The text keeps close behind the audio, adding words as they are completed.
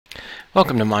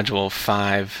Welcome to Module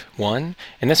 5.1.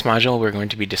 In this module, we're going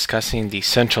to be discussing the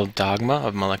central dogma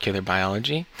of molecular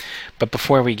biology. But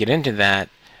before we get into that,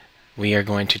 we are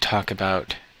going to talk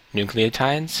about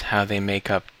nucleotides, how they make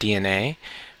up DNA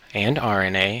and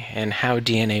RNA, and how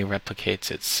DNA replicates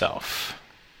itself.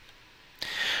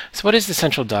 So what is the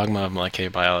central dogma of molecular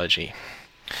biology?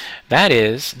 That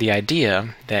is the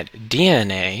idea that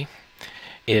DNA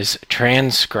is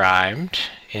transcribed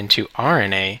into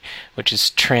RNA, which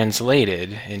is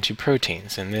translated into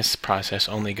proteins, and this process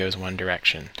only goes one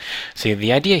direction. So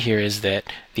the idea here is that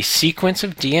the sequence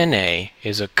of DNA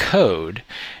is a code,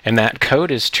 and that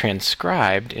code is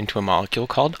transcribed into a molecule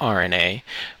called RNA,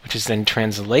 which is then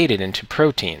translated into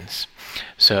proteins.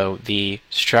 So the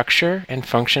structure and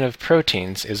function of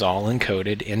proteins is all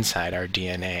encoded inside our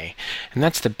DNA, and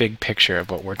that's the big picture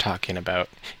of what we're talking about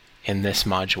in this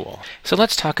module. So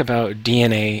let's talk about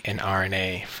DNA and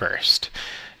RNA first.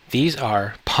 These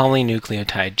are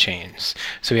polynucleotide chains.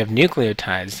 So we have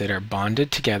nucleotides that are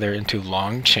bonded together into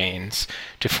long chains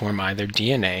to form either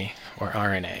DNA or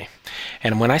RNA.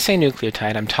 And when I say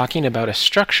nucleotide, I'm talking about a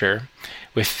structure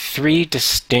with three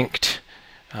distinct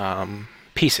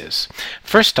pieces.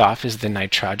 First off is the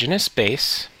nitrogenous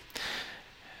base.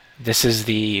 This is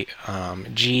the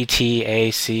G, T, A,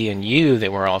 C, and U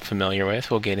that we're all familiar with.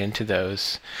 We'll get into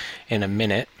those in a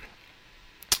minute.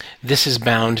 This is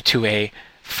bound to a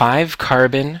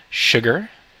 5-carbon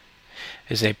sugar,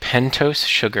 is a pentose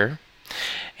sugar,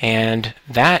 and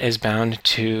that is bound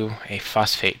to a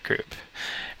phosphate group.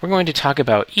 We're going to talk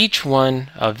about each one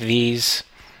of these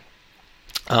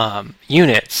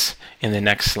units in the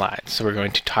next slide. So we're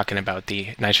going to be talking about the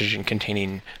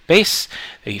nitrogen-containing base,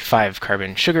 the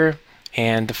 5-carbon sugar,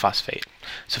 and the phosphate.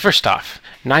 So first off,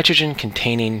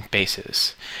 nitrogen-containing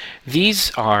bases.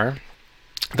 These are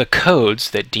the codes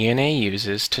that DNA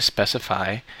uses to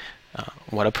specify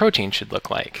what a protein should look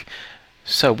like.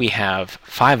 So we have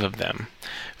 5 of them.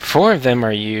 4 of them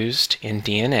are used in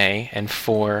DNA and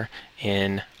 4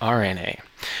 in RNA.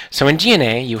 So in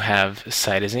DNA you have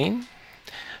cytosine,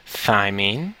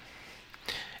 thymine,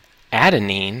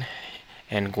 adenine,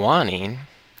 and guanine,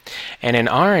 and in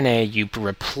RNA you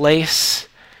replace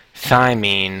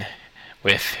thymine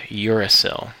with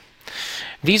uracil.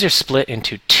 These are split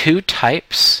into 2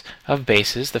 types of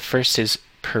bases. The first is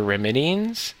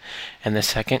pyrimidines, and the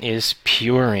second is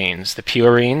purines. The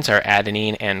purines are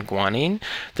adenine and guanine.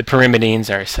 The pyrimidines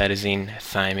are cytosine,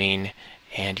 thymine,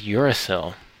 and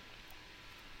uracil.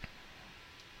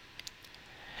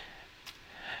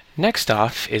 Next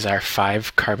off is our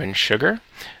 5-carbon sugar.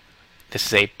 This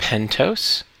is a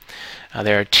pentose.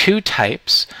 There are 2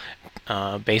 types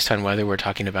based on whether we're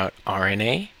talking about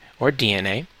RNA or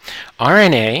DNA.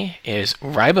 RNA is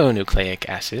ribonucleic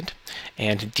acid,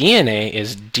 and DNA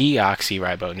is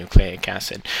deoxyribonucleic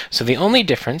acid. So the only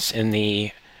difference in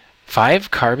the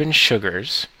 5-carbon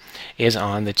sugars is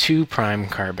on the 2'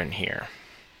 carbon here.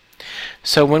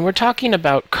 So when we're talking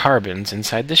about carbons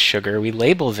inside the sugar, we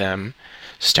label them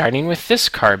starting with this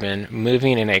carbon,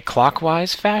 moving in a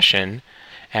clockwise fashion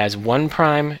as 1',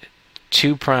 2',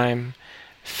 3',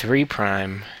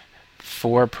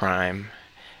 4',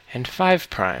 and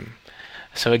 5'.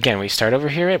 So again, we start over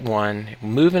here at 1,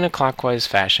 move in a clockwise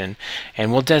fashion,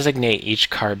 and we'll designate each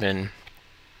carbon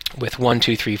with 1,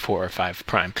 2, 3, 4, or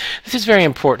 5'. This is very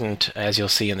important, as you'll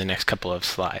see in the next couple of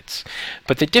slides.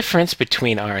 But the difference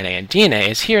between RNA and DNA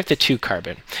is here at the 2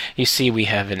 carbon. You see we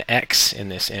have an X in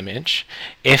this image.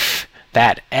 If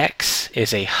that X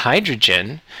is a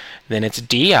hydrogen, then it's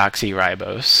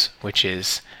deoxyribose, which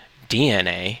is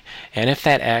DNA, and if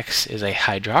that X is a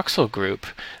hydroxyl group,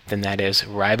 then that is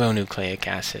ribonucleic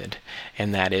acid,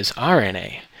 and that is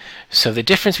RNA. So the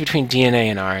difference between DNA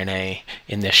and RNA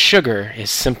in this sugar is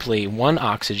simply 1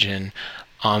 oxygen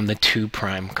on the 2'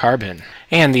 carbon.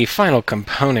 And the final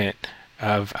component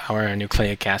of our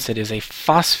nucleic acid is a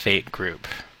phosphate group,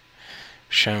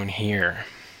 shown here.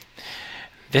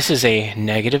 This is a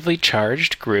negatively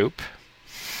charged group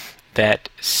that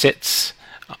sits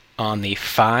on the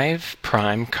 5'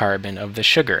 carbon of the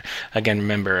sugar. Again,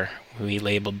 remember, we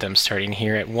labeled them starting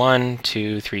here at 1,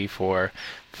 2, 3, 4,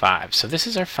 5. So this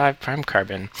is our 5'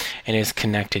 carbon and is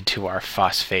connected to our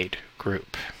phosphate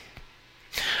group.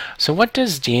 So what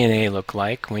does DNA look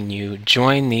like when you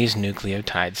join these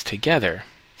nucleotides together?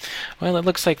 Well, it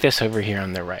looks like this over here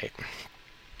on the right.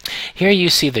 Here you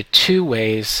see the 2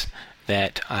 ways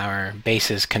that our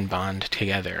bases can bond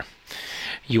together.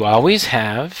 You always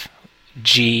have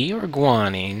G, or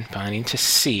guanine, bonding to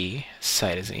C,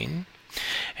 cytosine,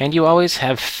 and you always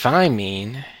have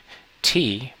thymine,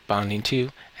 T, bonding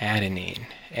to adenine,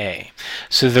 A.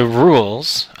 So the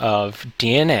rules of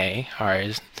DNA are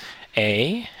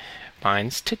A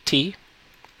binds to T,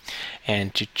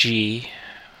 and G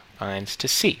binds to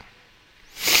C.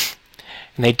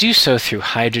 And they do so through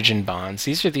hydrogen bonds.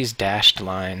 These are these dashed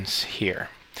lines here.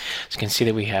 So you can see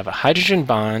that we have a hydrogen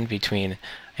bond between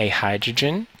a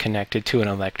hydrogen connected to an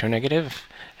electronegative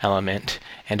element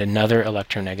and another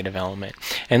electronegative element.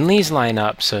 And these line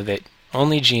up so that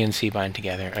only G and C bind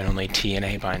together and only T and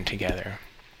A bind together.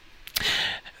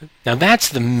 Now that's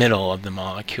the middle of the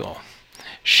molecule,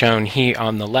 shown here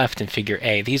on the left in figure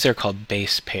A. These are called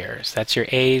base pairs. That's your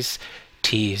A's,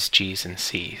 T's, G's, and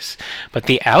C's. But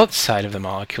the outside of the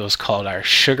molecule is called our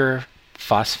sugar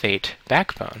phosphate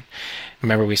backbone.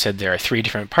 Remember, we said there are 3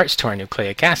 different parts to our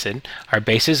nucleic acid. Our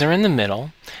bases are in the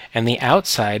middle, and the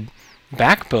outside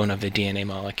backbone of the DNA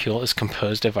molecule is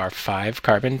composed of our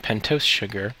 5-carbon pentose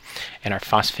sugar and our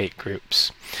phosphate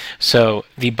groups. So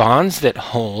the bonds that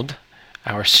hold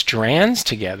our strands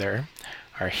together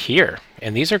are here,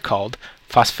 and these are called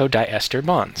phosphodiester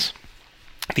bonds.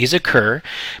 These occur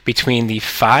between the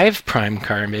 5'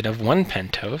 carbon of one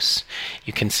pentose.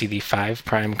 You can see the 5'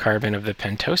 carbon of the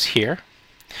pentose here,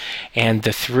 and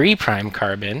the 3'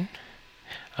 carbon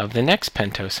of the next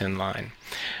pentose in line.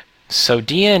 So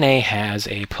DNA has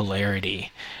a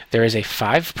polarity. There is a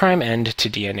 5' end to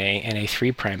DNA and a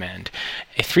 3' end.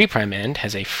 A 3' end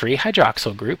has a free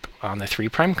hydroxyl group on the 3'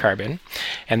 carbon,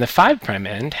 and the 5'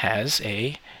 end has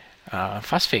a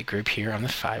phosphate group here on the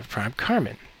 5'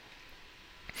 carbon.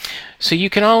 So you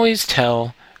can always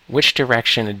tell which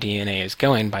direction a DNA is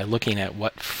going by looking at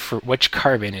which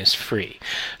carbon is free.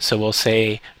 So we'll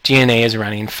say DNA is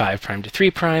running 5' to 3'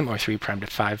 or 3' to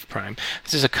 5'.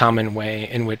 This is a common way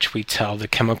in which we tell the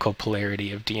chemical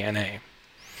polarity of DNA.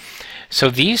 So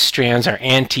these strands are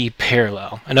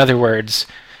anti-parallel. In other words,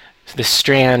 the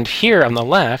strand here on the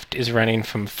left is running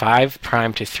from 5'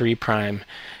 to 3'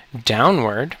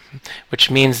 downward, which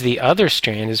means the other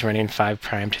strand is running 5'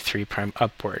 to 3'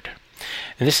 upward.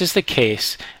 And this is the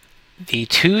case. The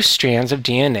 2 strands of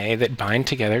DNA that bind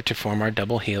together to form our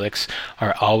double helix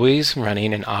are always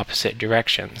running in opposite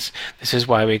directions. This is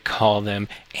why we call them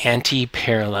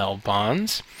anti-parallel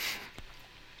bonds.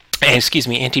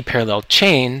 Anti-parallel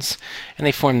chains, and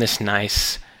they form this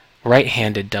nice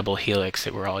right-handed double helix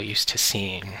that we're all used to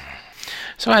seeing.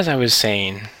 So as I was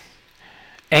saying,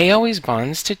 A always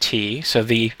bonds to T, so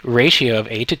the ratio of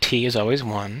A to T is always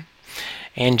 1,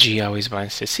 and G always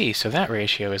binds to C, so that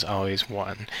ratio is always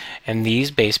 1. And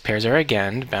these base pairs are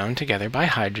again bound together by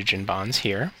hydrogen bonds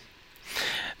here.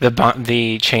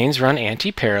 The chains run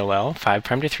anti-parallel, 5'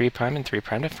 to 3' and 3'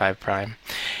 to 5',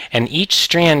 and each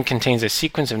strand contains a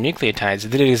sequence of nucleotides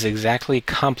that is exactly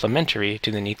complementary to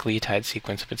the nucleotide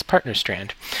sequence of its partner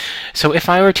strand. So if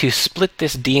I were to split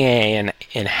this DNA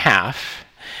in half,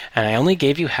 and I only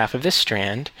gave you half of this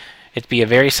strand, it'd be a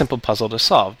very simple puzzle to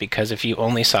solve, because if you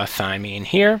only saw thymine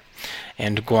here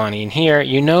and guanine here,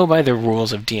 you know by the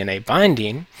rules of DNA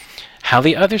binding how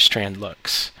the other strand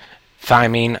looks.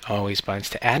 Thymine always binds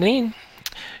to adenine,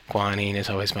 guanine is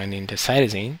always binding to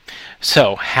cytosine,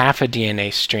 so half a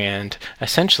DNA strand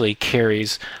essentially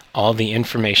carries all the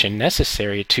information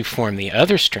necessary to form the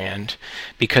other strand,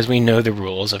 because we know the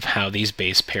rules of how these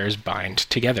base pairs bind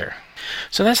together.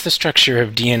 So that's the structure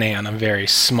of DNA on a very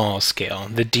small scale,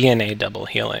 the DNA double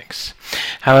helix.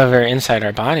 However, inside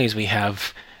our bodies we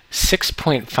have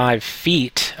 6.5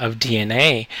 feet of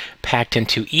DNA packed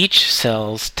into each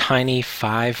cell's tiny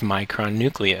 5-micron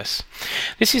nucleus.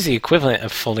 This is the equivalent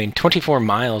of folding 24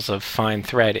 miles of fine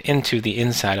thread into the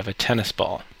inside of a tennis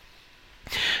ball.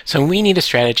 So we need a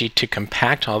strategy to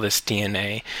compact all this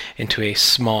DNA into a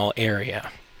small area.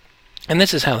 And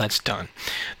this is how that's done.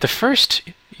 The first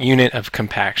unit of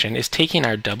compaction is taking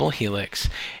our double helix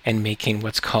and making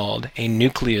what's called a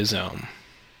nucleosome.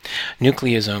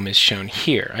 Nucleosome is shown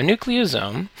here. A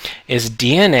nucleosome is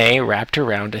DNA wrapped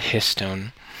around a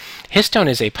histone. Histone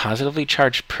is a positively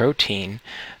charged protein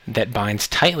that binds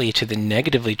tightly to the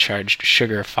negatively charged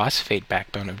sugar phosphate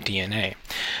backbone of DNA.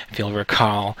 If you'll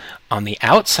recall, on the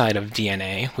outside of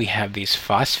DNA we have these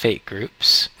phosphate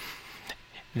groups.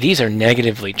 These are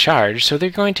negatively charged, so they're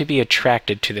going to be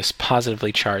attracted to this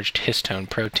positively charged histone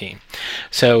protein.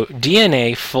 So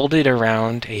DNA folded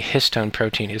around a histone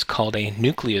protein is called a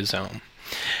nucleosome.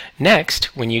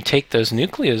 Next, when you take those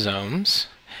nucleosomes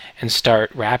and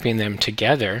start wrapping them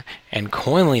together and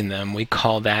coiling them, we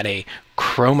call that a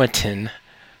chromatin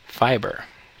fiber.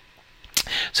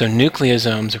 So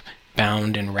nucleosomes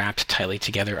bound and wrapped tightly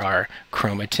together are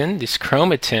chromatin. This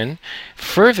chromatin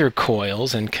further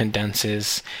coils and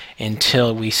condenses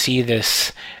until we see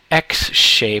this X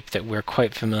shape that we're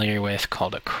quite familiar with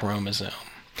called a chromosome.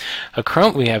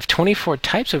 We have 24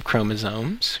 types of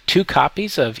chromosomes, 2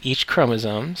 copies of each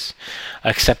chromosomes,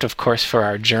 except of course for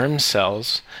our germ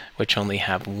cells, which only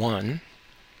have 1.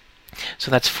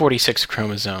 So that's 46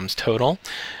 chromosomes total.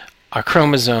 Our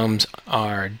chromosomes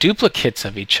are duplicates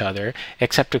of each other,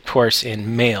 except of course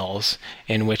in males,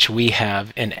 in which we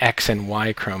have an X and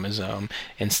Y chromosome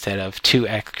instead of 2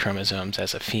 X chromosomes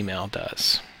as a female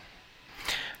does.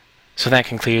 So that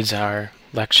concludes our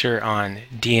lecture on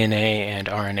DNA and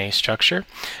RNA structure.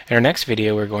 In our next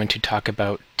video, we're going to talk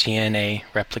about DNA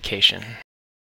replication.